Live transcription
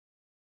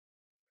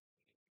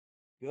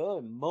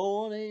Good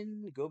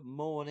morning,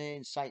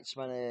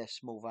 Saintsman here,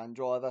 small van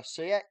driver,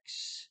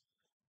 CX.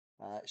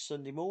 It's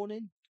Sunday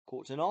morning,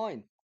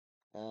 8:45.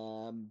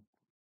 Um,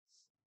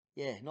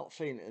 yeah, not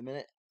feeling it at the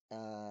minute.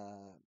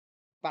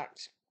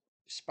 Back's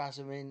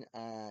spasming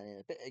and in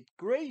a bit of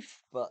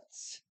grief, but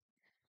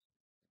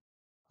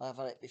I've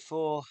had it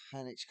before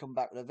and it's come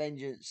back with a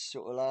vengeance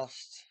sort of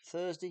last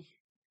Thursday.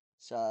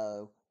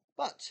 So,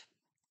 but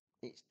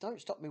it don't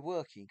stop me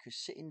working because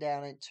sitting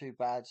down ain't too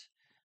bad,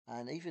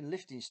 and even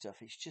lifting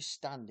stuff, it's just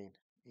standing.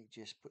 It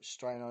just puts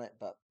strain on it.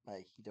 But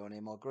hey, you don't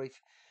hear my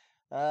grief.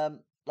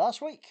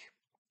 Last week,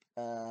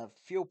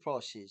 fuel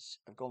prices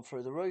have gone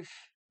through the roof.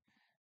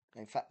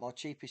 In fact, my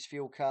cheapest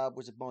fuel card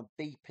was my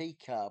BP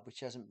card, which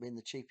hasn't been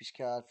the cheapest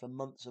card for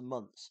months and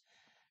months,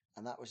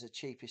 and that was the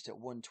cheapest at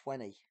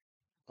 120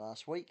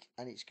 last week,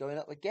 and it's going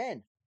up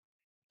again.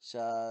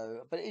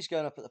 So, but it is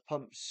going up at the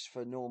pumps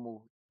for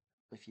normal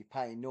if you're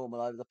paying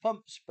normal over the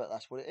pumps, but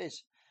that's what it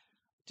is.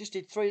 Just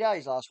did 3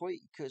 days last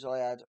week because I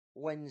had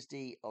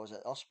Wednesday, I was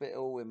at the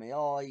hospital with my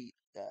eye,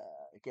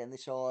 again,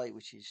 this eye,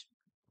 which is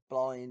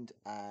blind,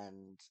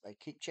 and they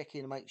keep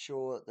checking to make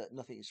sure that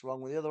nothing's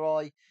wrong with the other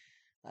eye.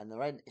 And the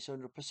rent is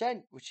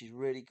 100%, which is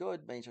really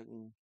good, means I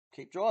can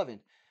keep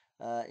driving.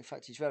 In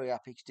fact, he's very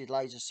happy because he did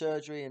laser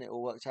surgery and it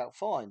all worked out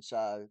fine.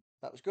 So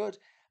that was good.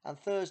 And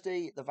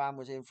Thursday, the van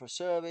was in for a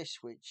service,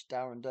 which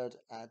Darren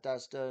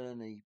Dad's done,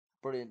 and he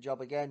brilliant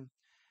job again.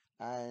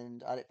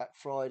 And I had it back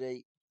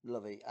Friday,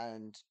 lovely.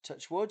 And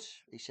touch wood,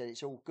 he said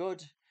it's all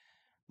good.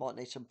 Might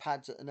need some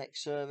pads at the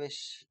next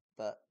service,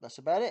 but that's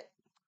about it.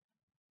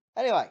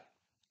 Anyway,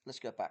 let's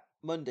go back.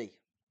 Monday,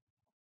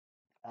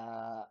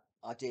 uh,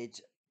 I did.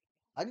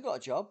 I hadn't got a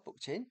job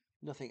booked in,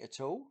 nothing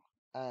at all,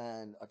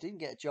 and I didn't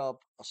get a job.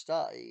 I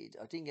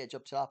didn't get a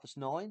job till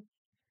 9:30,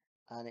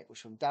 and it was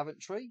from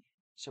Daventry,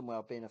 somewhere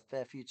I've been a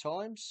fair few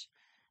times,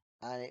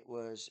 and it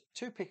was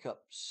two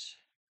pickups.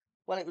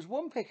 Well, it was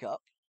one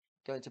pickup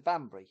going to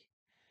Banbury.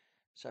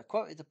 So I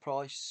quoted the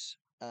price,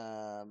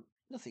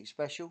 nothing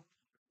special.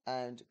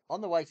 And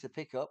on the way to the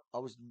pickup, I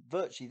was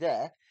virtually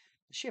there.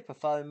 The shipper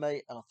phoned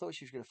me, and I thought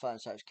she was going to phone,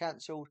 so it was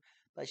cancelled.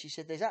 But she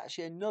said there's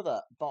actually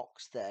another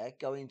box there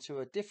going to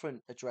a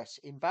different address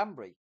in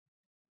Banbury.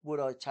 Would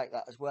I take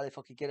that as well if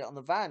I could get it on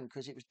the van?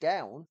 Because it was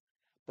down,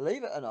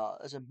 believe it or not,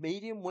 as a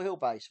medium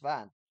wheelbase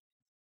van.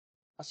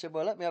 I said,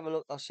 well, let me have a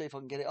look. I'll see if I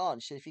can get it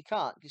on. She said, if you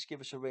can't, just give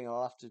us a ring.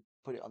 I'll have to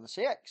put it on the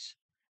CX.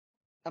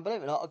 And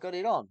believe it or not, I got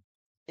it on.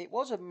 It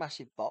was a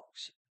massive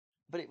box,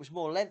 but it was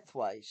more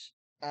lengthways,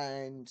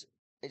 and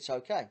it's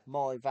okay.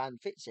 My van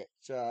fits it,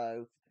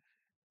 so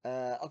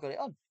I got it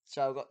on.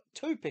 So I got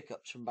two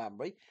pickups from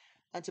Banbury,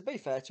 and to be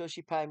fair to her,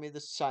 she paid me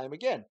the same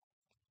again,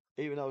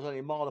 even though I was only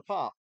a mile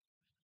apart.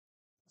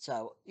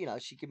 So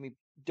she gave me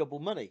double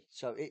money.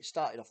 So it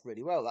started off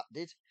really well. That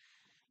did,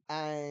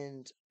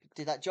 and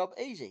did that job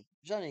easy.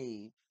 It was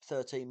only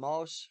 13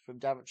 miles from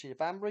Daventry to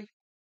Banbury,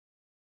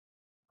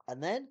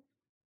 and then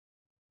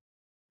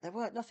there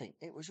weren't nothing.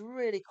 It was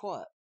really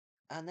quiet.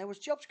 And there was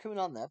jobs coming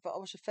on there, but I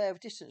was a fair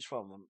distance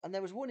from them. And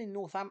there was one in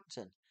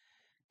Northampton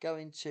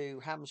going to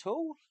Hams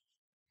Hall.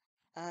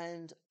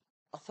 And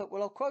I thought,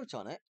 well, I'll quote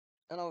on it.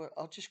 And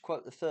I'll just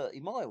quote the 30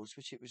 miles,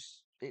 which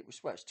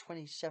well, it's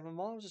 27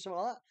 miles or something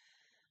like that.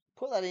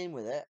 Put that in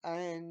with it.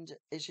 And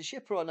it's a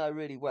shipper I know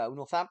really well,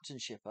 Northampton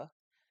shipper.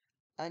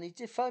 And he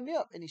did phone me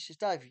up and he says,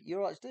 Dave, you're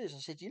right to do this. I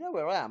said, you know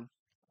where I am?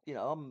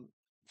 I'm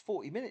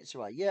 40 minutes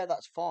away. Yeah,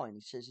 that's fine.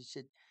 He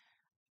said,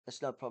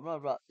 that's no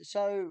problem. Right.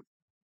 So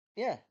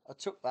yeah, I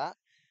took that,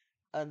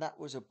 and that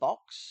was a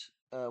box,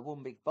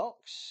 one big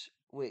box,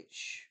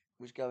 which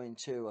was going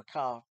to a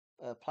car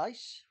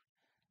place,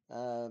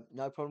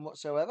 no problem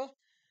whatsoever,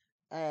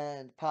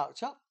 and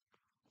parked up.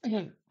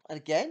 And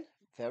again,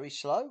 very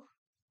slow,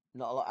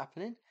 not a lot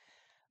happening.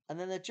 And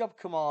then the job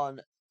come on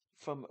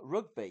from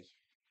Rugby,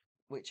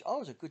 which I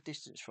was a good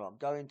distance from,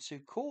 going to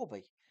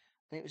Corby,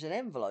 and it was an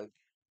envelope,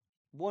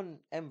 one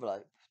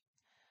envelope.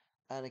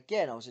 And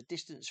again, I was a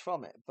distance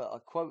from it, but I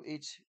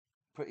quoted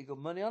pretty good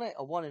money on it.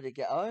 I wanted to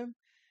get home.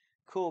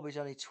 Corby's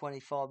only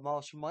 25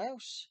 miles from my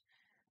house,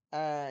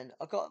 and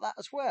I got that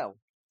as well.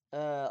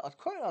 I'd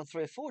quoted on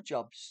three or four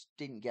jobs,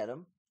 didn't get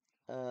them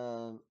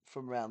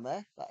from around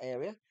there, that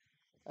area,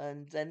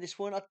 and then this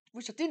one,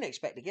 which I didn't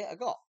expect to get, I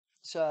got.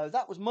 So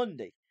that was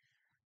Monday.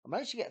 I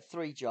managed to get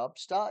three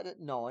jobs. Started at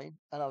 9,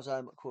 and I was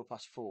home at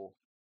 4:15.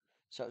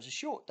 So it was a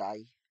short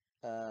day,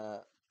 uh,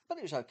 but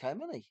it was okay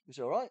money. It was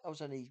all right. I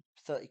was only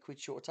 30 quid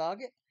short of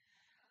target,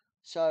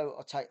 so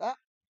I'll take that.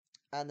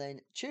 And then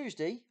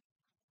Tuesday,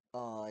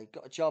 I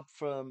got a job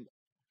from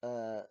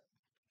uh,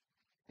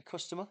 a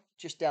customer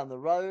just down the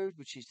road,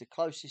 which is the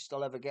closest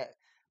I'll ever get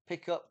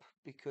pick up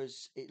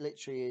because it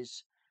literally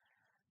is.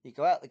 You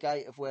go out the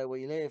gate of where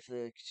we live,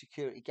 the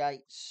security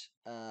gates,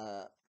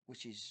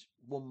 which is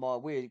 1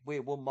 mile. We're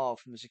 1 mile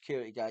from the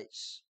security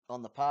gates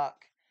on the park,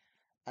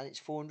 and it's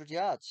 400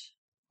 yards.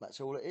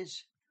 That's all it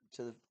is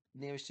to the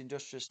nearest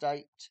industrial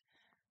estate.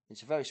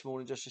 It's a very small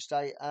industrial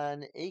estate,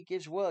 and he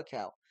gives work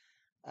out,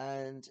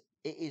 and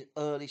it is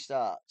early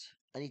start.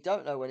 and you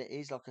don't know when it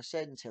is, like I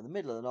said, until the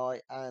middle of the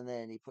night, and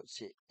then he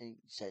puts it, he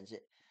sends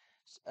it.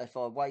 If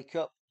I wake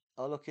up,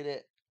 I look at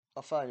it,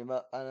 I phone him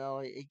up,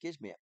 and he gives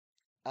me it.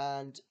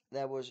 And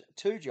there was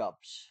two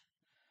jobs.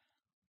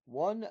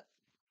 One,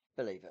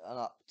 believe it or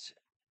not,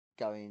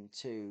 going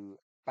to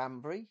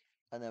Banbury,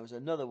 and there was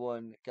another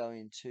one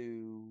going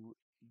to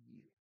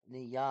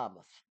near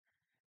Yarmouth.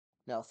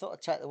 Now I thought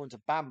I'd take the one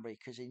to Banbury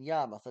because in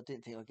Yarmouth I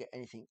didn't think I'd get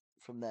anything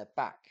from there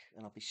back,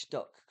 and I'd be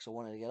stuck because I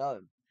wanted to get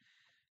home.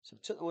 So I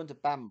took the one to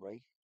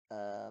Banbury,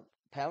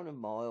 pound a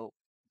mile.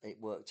 It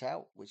worked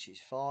out, which is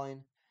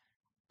fine.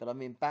 But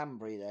I'm in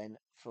Banbury then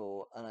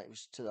and it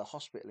was to the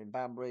hospital in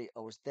Banbury.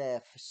 I was there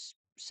for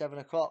 7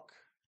 o'clock,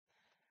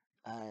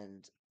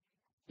 and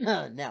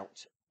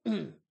nout,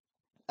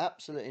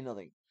 absolutely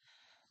nothing,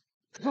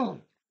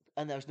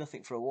 and there was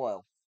nothing for a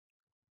while.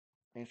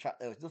 In fact,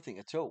 there was nothing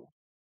at all.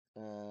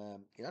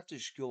 You'll have to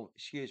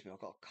excuse me. I've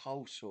got a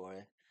cold sore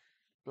here,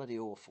 bloody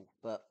awful.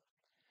 But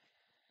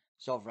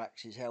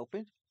Zovrax is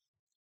helping.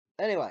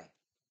 Anyway,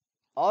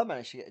 I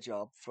managed to get a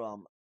job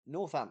from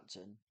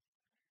Northampton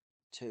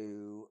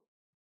to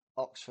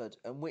Oxford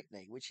and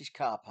Whitney, which is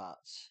car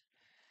parts,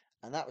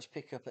 and that was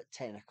pick up at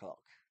 10 o'clock.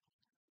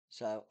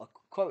 So I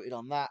quoted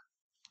on that,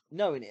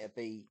 knowing it'd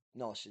be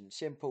nice and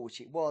simple,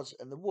 which it was.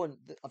 And the one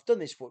I've done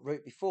this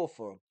route before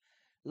for them,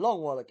 a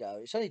long while ago.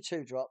 It's only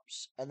 2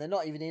 drops, and they're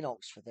not even in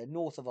Oxford. They're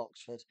north of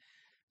Oxford,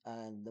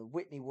 and the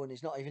Whitney one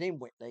is not even in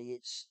Whitney.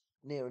 It's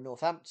near a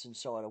Northampton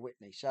side of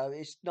Whitney, so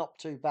it's not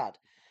too bad.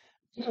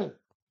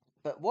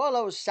 But while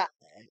I was sat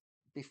there,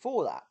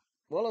 before that,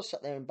 while I was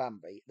sat there in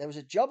Banbury, there was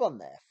a job on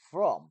there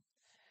from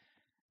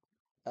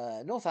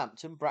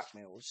Northampton,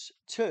 Brackmills,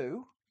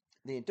 to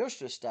the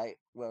industrial estate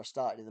where I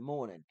started in the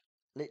morning,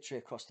 literally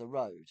across the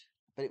road.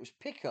 But it was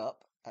pick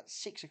up at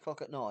 6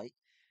 o'clock at night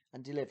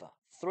and deliver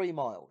 3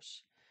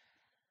 miles.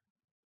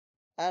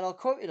 And I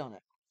quoted on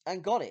it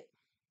and got it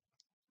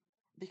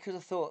because I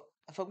thought,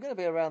 if I'm going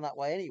to be around that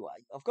way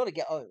anyway, I've got to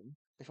get home.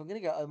 If I'm going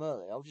to get home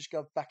early, I'll just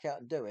go back out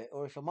and do it.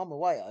 Or if I'm on my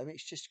way home,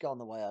 it's just to go on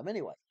the way home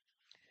anyway.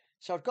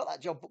 So I'd got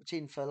that job booked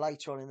in for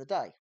later on in the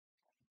day.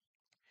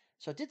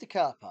 So I did the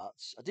car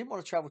parts. I didn't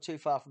want to travel too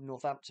far from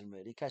Northampton,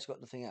 really, in case I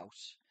got nothing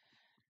else.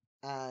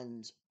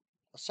 And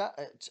I sat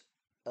at,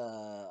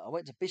 I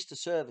went to Bicester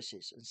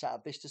Services and sat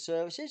at Bicester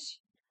Services.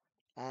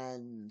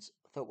 And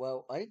I thought,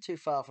 well, I ain't too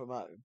far from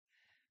home.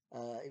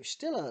 It was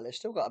still on the list,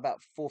 still got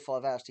about 4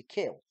 or 5 hours to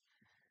kill.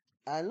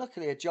 And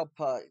luckily, a job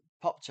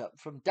popped up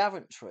from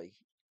Daventry,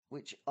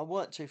 which I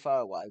weren't too far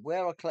away.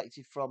 Where I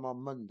collected from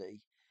on Monday,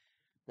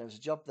 there was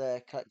a job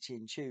there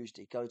collecting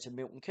Tuesday, going to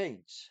Milton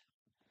Keynes.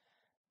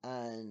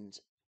 And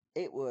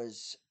it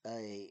was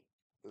a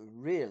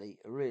really,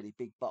 really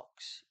big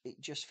box. It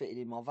just fitted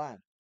in my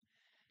van.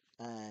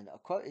 And I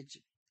quoted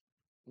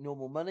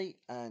normal money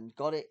and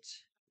got it.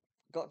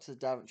 Got to the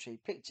Daventry,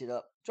 picked it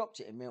up,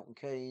 dropped it in Milton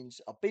Keynes.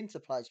 I've been to the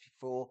place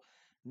before,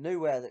 knew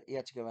where that you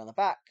had to go around the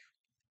back,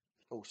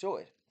 all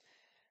sorted.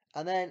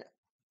 And then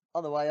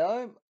on the way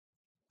home,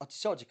 I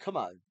decided to come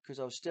home because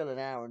I was still an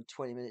hour and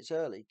 20 minutes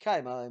early.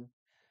 Came home,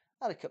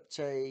 had a cup of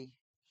tea,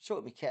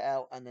 sorted my kit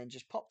out, and then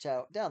just popped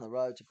out down the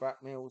road to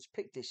Brackmills,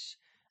 picked this,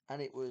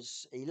 and it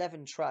was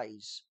 11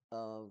 trays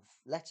of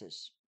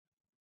letters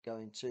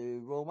going to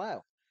Royal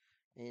Mail.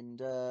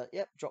 And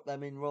yep, dropped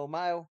them in Royal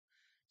Mail.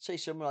 See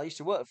someone, I used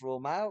to work for Royal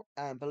Mail,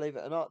 and believe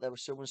it or not, there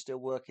was someone still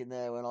working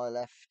there when I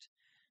left.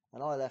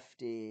 And I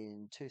left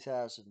in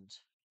 2000,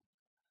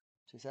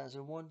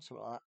 2001,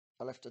 something like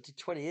that. I did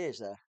 20 years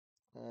there.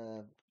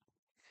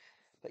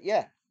 But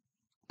yeah,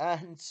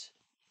 and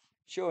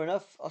sure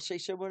enough, I see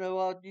someone who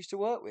I used to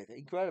work with.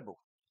 Incredible.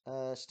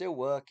 Still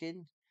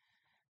working,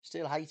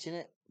 still hating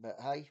it, but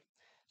hey.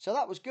 So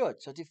that was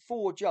good. So I did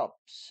 4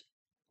 jobs.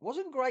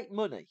 Wasn't great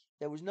money.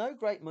 There was no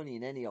great money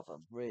in any of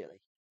them, really.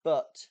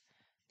 But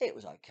it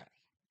was okay.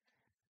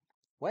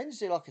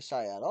 Wednesday, like I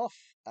say, I had off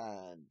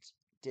and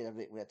did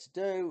everything we had to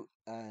do.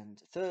 And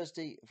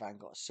Thursday, van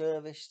got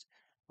serviced.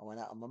 I went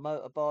out on my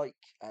motorbike,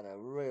 had a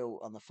real,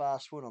 on the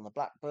fast one, on the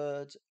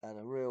Blackbird, had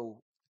a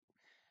real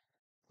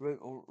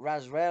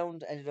raz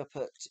round. Ended up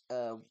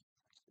at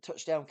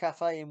Touchdown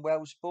Cafe in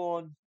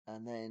Wellsbourne,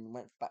 and then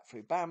went back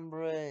through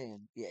Banbury.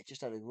 And yeah,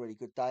 just had a really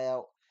good day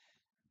out.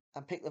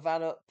 And picked the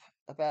van up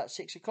about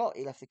 6 o'clock.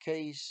 He left the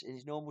keys in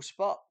his normal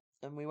spot,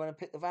 and we went and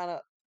picked the van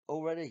up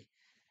already.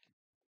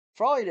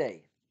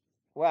 Friday.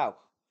 Wow.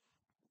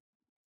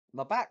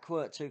 My back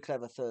weren't too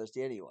clever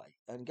Thursday anyway,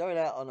 and going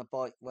out on a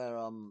bike where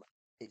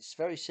it's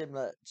very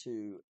similar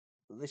to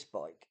this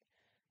bike,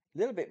 a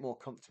little bit more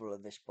comfortable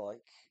than this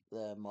bike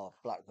than my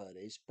Blackbird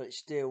is, but it's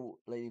still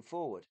leaning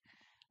forward,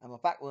 and my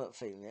back weren't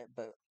feeling it,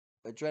 but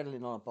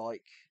adrenaline on a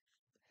bike.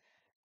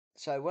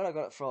 So when I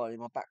got it Friday,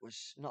 my back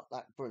was not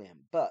that brilliant,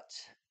 but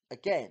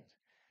again,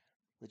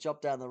 the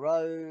job down the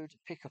road,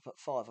 pick up at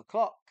 5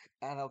 o'clock,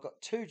 and I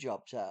got 2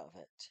 jobs out of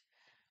it.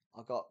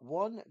 I got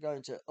one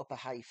going to Upper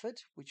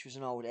Hayford, which was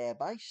an old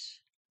airbase,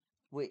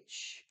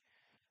 which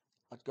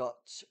I'd got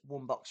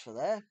 1 box for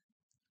there.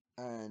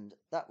 And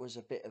that was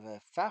a bit of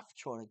a faff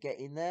trying to get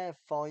in there,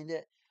 find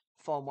it,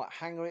 find what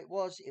hangar it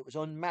was. It was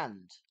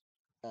unmanned.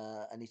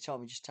 and he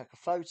told me just take a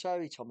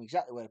photo. He told me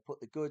exactly where to put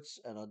the goods,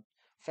 and I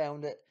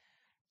found it.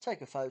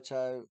 Take a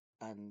photo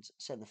and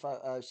send the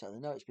photo so they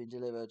know it's been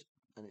delivered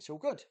and it's all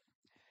good.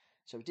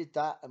 So we did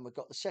that, and we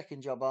got the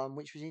second job on,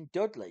 which was in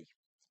Dudley,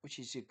 which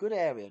is a good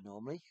area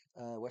normally,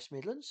 West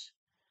Midlands.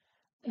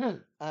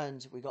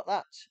 And we got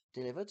that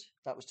delivered.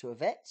 That was to a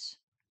vet,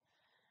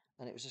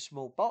 and it was a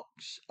small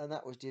box, and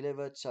that was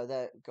delivered. So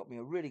that got me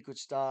a really good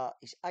start.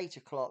 It's 8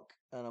 o'clock,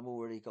 and I've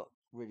already got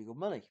really good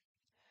money.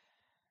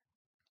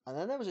 And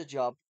then there was a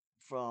job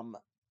from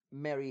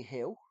Merry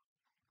Hill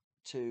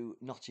to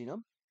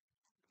Nottingham,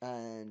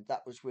 and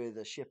that was with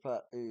a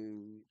shipper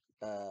who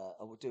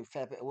I would do a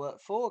fair bit of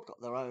work for.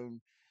 Got their own,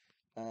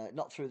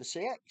 not through the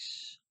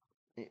CX.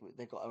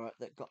 They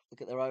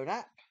got their own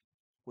app,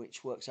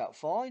 which works out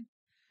fine.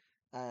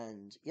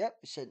 And yep,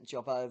 we sent the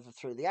job over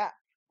through the app,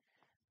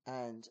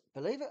 and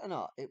believe it or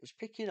not, it was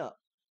picking up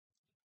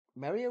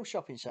Merry Hill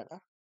Shopping Centre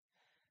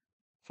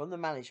from the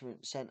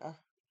management centre,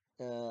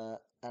 and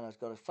I've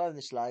got to phone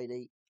this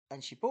lady,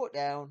 and she brought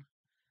down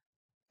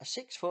a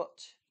 6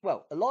 foot,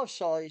 well, a life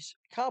size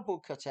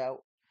cardboard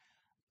cutout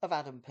of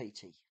Adam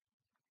Peaty.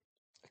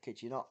 I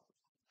kid you not.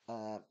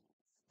 Uh,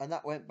 and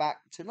that went back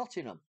to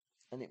Nottingham,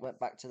 and it went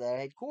back to their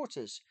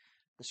headquarters,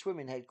 the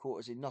swimming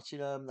headquarters in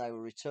Nottingham. They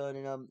were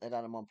returning them, they'd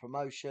had them on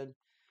promotion,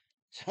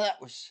 so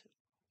that was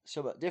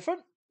somewhat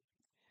different.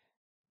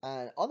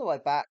 And on the way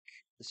back,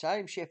 the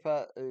same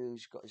shipper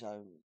who's got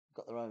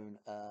their own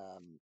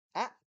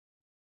app,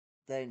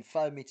 then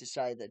phoned me to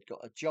say they'd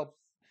got a job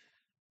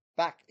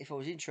back if I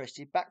was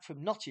interested, back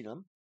from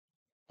Nottingham,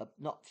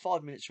 not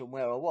 5 minutes from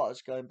where I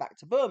was, going back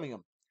to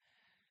Birmingham.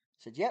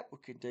 Said, yep, we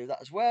can do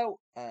that as well,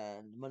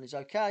 and money's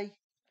okay.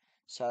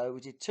 So we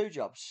did 2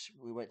 jobs.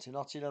 We went to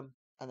Nottingham,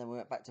 and then we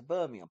went back to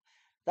Birmingham.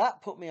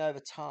 That put me over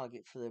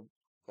target for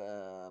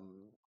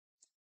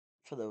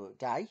the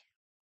day.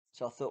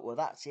 So I thought, well,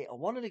 that's it. I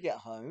wanted to get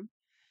home.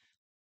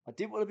 I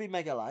didn't want to be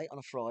mega late on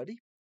a Friday.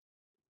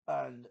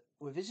 And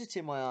we're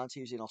visiting my auntie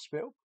who's in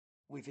hospital.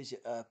 We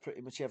visit her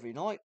pretty much every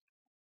night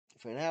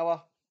for an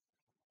hour.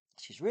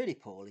 She's really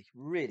poorly,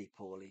 really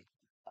poorly.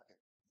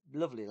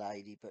 Lovely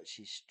lady, but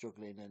she's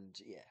struggling, and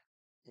yeah,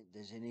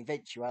 there's an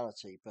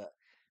eventuality, but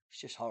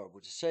it's just horrible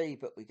to see.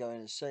 But we go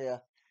in and see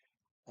her,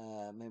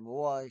 me and my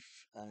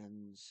wife,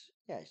 and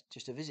yeah, it's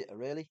just a visitor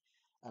really.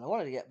 And I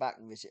wanted to get back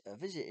and visit her.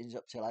 Visiting's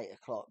up till 8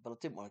 o'clock, but I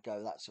didn't want to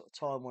go that sort of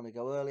time. I want to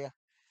go earlier.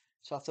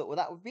 So I thought, well,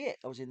 that would be it.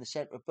 I was in the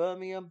centre of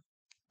Birmingham,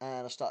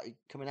 and I started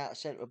coming out of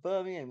the centre of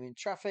Birmingham in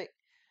traffic,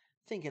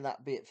 thinking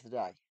that'd be it for the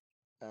day,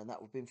 and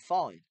that would have been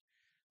fine.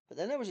 But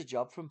then there was a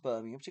job from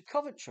Birmingham to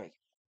Coventry,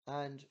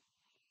 and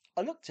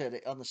I looked at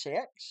it on the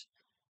CX,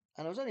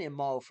 and I was only a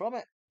mile from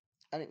it,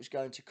 and it was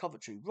going to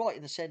Coventry, right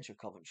in the centre of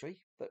Coventry.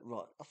 But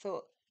right, I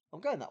thought, I'm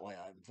going that way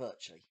home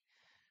virtually.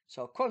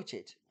 So I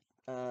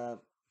uh,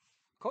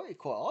 quoted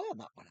quite high on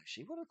that one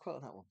actually. What did I quote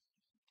on that one?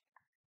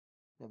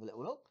 Have a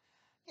little look.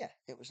 Yeah,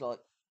 it was like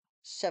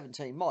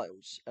 17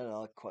 miles, and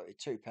I quoted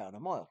 £2 a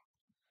mile.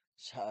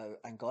 So,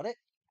 and got it.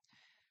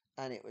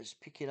 And it was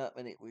picking up,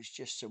 and it was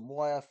just some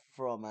wire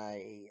from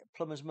a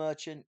plumber's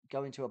merchant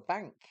going to a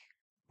bank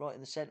right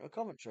in the centre of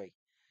Coventry.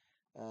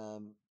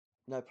 Um,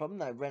 no problem.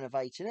 They're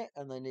renovating it,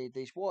 and they need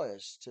these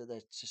wires to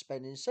the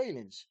suspending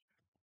ceilings.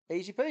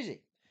 Easy peasy.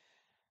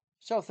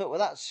 So I thought, well,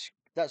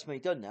 that's me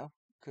done now,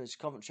 because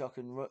Coventry I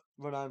can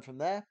run home from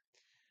there.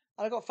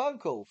 And I got a phone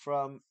call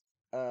from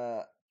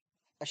uh,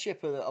 a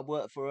shipper that I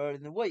worked for earlier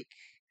in the week,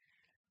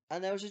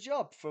 and there was a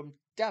job from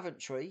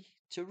Daventry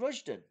to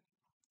Rusden,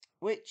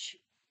 which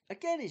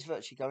again is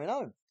virtually going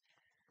home.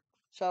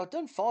 So I've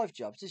done 5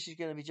 jobs. This is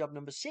going to be job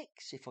number 6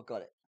 if I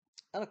got it.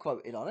 And I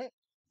quoted on it,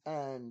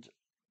 and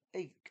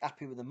he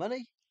happy with the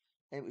money.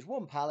 And it was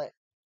 1 pallet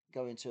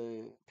going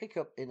to pick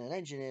up in an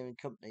engineering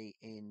company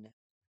in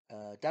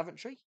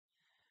Daventry,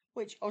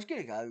 which I was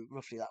going to go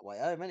roughly that way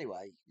home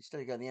anyway. Instead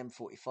of going the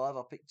M45,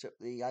 I picked up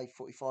the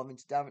A45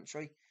 into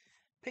Daventry,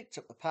 picked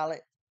up the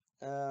pallet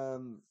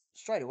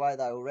straight away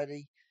though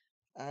already,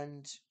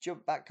 and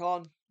jumped back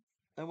on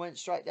and went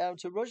straight down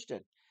to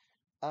Rusden.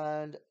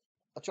 And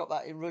I dropped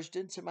that in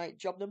Rusden to make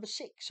job number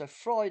 6. So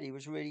Friday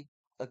was really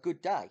a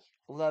good day.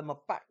 Although my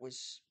back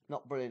was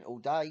not brilliant all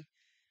day,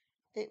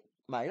 it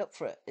made up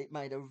for it. It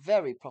made a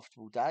very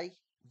profitable day,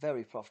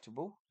 very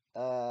profitable.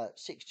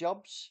 6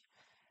 jobs,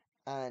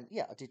 and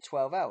yeah, I did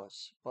 12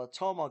 hours. By the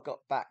time I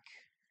got back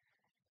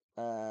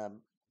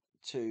um,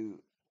 to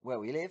where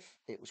we live,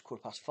 it was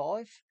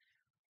 5:15.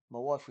 My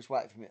wife was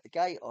waiting for me at the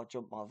gate. I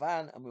jumped my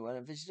van and we went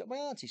and visited my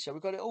auntie. So we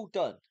got it all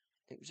done.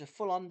 It was a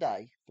full-on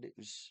day, but it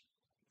was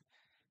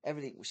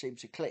everything seemed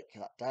to click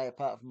that day,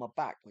 apart from my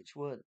back, which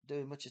weren't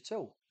doing much at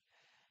all.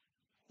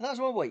 And that was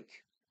 1 week.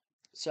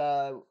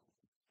 So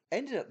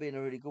ended up being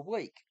a really good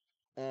week.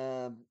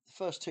 The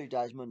first 2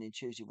 days, Monday and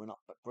Tuesday, were not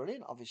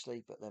brilliant,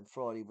 obviously, but then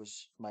Friday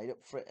was made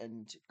up for it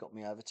and got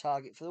me over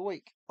target for the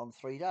week on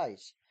 3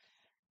 days.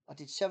 I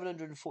did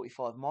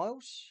 745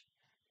 miles.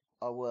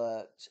 I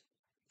worked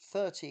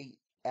 30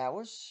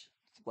 hours,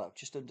 well,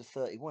 just under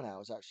 31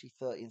 hours actually,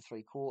 30 and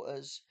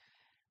 3/4,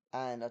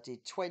 and I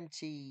did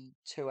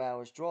 22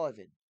 hours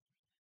driving.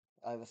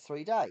 over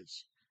 3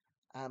 days.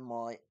 And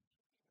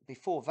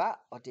before that,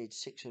 I did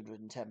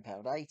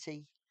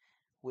 £610.80,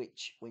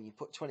 which when you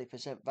put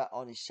 20% VAT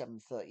on is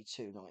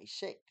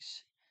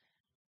 £732.96.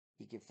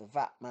 You give the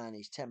VAT man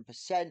his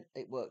 10%,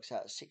 it works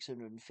out at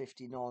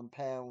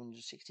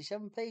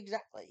 £659.67p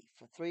exactly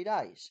for 3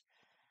 days.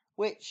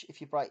 Which,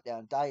 if you break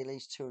down daily,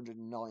 is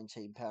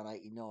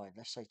 £219.89.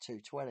 Let's say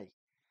 220.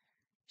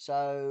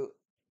 So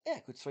yeah,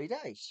 good 3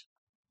 days.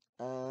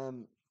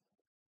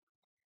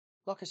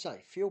 Like I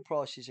say, fuel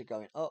prices are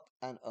going up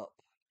and up,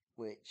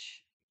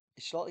 which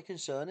is slightly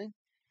concerning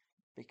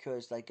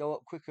because they go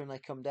up quicker than they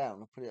come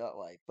down. I'll put it that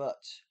way,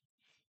 but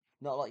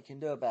not a lot you can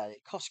do about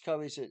it.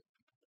 Costco is it?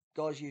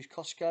 Guys use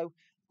Costco.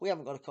 We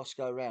haven't got a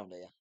Costco around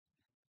here,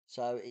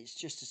 so it's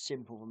just as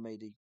simple for me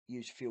to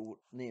use fuel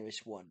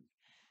nearest one.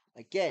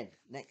 Again,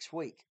 next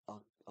week,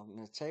 I'm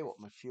going to tell you what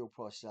my fuel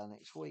prices are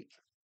next week.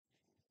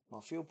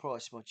 My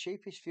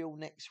cheapest fuel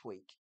next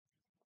week,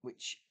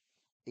 which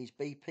is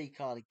BP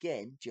card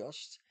again,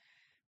 is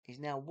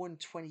now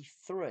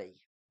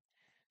 123.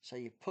 So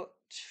you put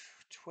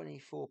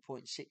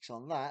 24.6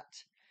 on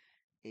that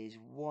is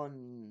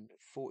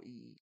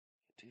 140.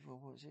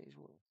 What was it?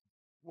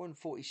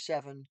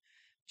 147,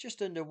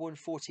 just under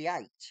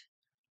 148.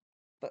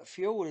 But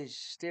fuel is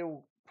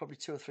still probably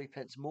 2 or 3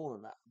 pence more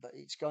than that, but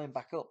it's going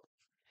back up.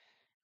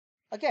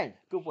 Again,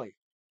 good week.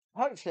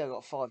 Hopefully, I've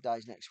got 5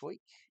 days next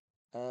week.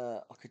 I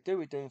could do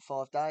with doing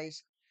 5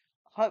 days.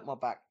 I hope my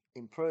back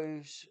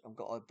improves. I've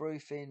got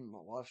ibuprofen.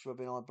 My wife's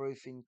rubbing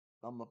ibuprofen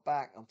on my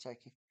back. I'm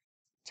taking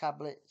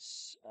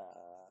tablets,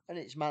 and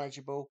it's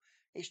manageable.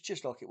 It's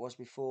just like it was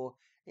before.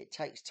 It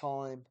takes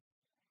time,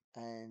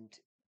 and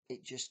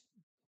it just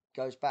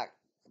goes back.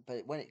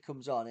 But when it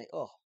comes on,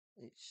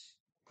 it's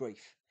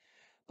grief.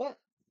 But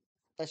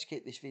let's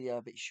keep this video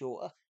a bit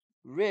shorter.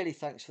 Really,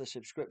 thanks for the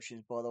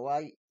subscriptions, by the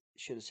way.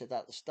 Should have said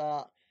that at the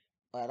start.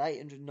 I had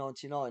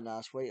 899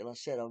 last week, and I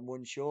said I'm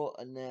one short,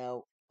 and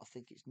now I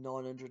think it's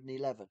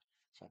 911.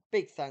 So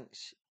big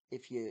thanks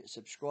if you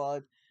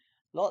subscribe.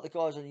 Like the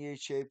guys on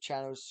YouTube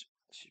channels,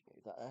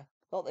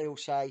 like they all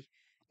say,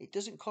 it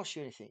doesn't cost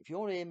you anything. If you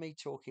want to hear me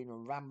talking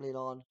and rambling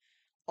on,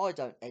 I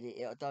don't edit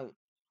it. I don't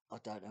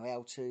know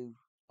how to.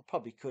 I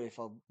probably could if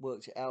I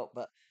worked it out,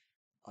 but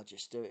I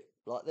just do it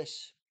like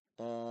this.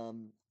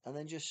 And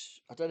then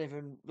I don't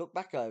even look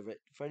back over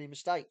it for any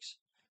mistakes.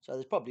 So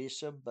there's probably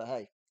some, but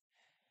hey.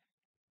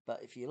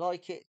 But if you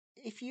like it,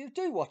 if you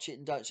do watch it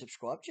and don't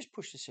subscribe, just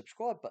push the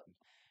subscribe button.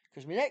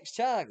 Because my next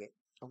target,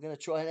 I'm going to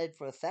try and head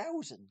for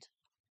 1,000.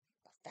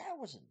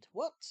 1,000?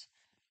 What?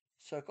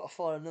 So I've got to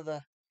find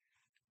another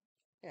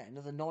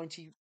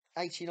 90,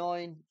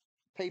 89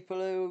 people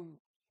who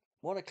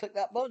want to click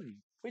that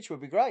button, which would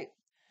be great.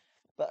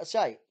 But I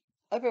say,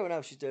 hope everyone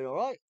else is doing all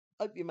right.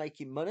 Hope you're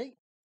making money.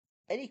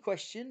 Any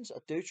questions, I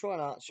do try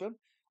and answer them.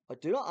 I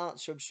do not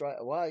answer them straight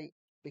away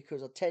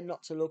because I tend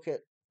not to look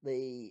at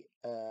the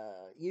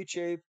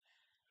YouTube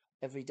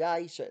every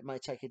day, so it may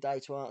take a day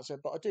to answer,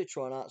 but I do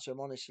try and answer them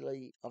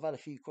honestly. I've had a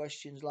few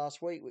questions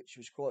last week, which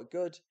was quite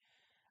good.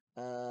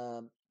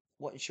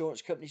 What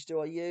insurance companies do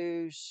I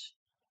use?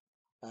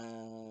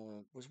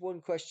 Was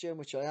one question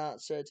which I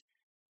answered.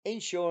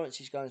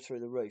 Insurance is going through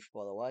the roof,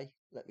 by the way.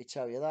 Let me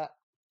tell you that.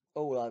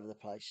 All over the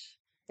place.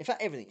 In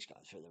fact, everything's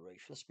going through the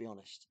roof, let's be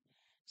honest.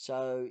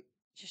 So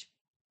just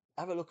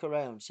have a look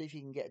around, see if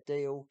you can get a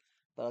deal.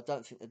 But I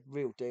don't think the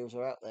real deals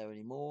are out there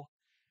anymore.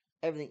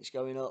 Everything's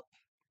going up.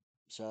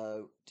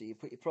 So do you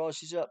put your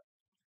prices up?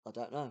 I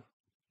don't know.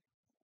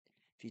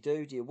 If you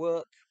do you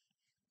work?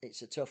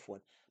 It's a tough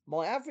one.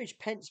 My average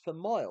pence per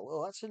mile.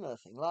 Oh, that's another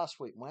thing. Last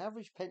week, my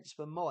average pence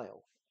per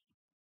mile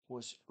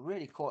was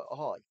really quite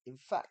high. In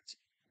fact,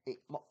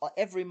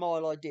 every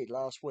mile I did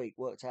last week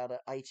worked out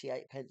at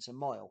 88 pence a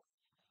mile,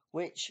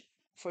 which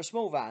for a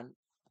small van,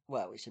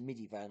 well, it's a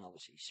midi van,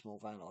 obviously, small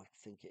van, I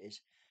think it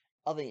is.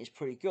 I think it's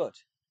pretty good,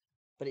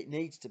 but it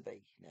needs to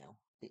be now.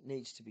 It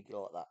needs to be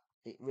like that.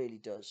 It really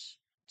does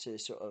to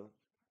sort of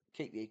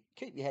keep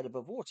your head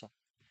above water.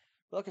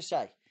 Like I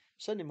say,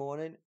 Sunday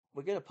morning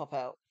we're going to pop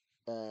out,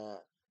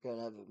 going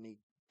over with my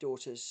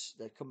daughters.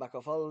 They've come back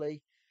off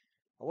holiday.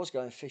 I was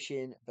going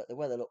fishing, but the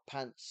weather looked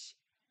pants,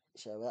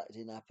 so that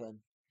didn't happen.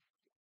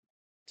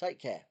 Take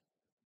care.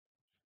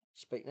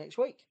 Speak next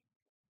week.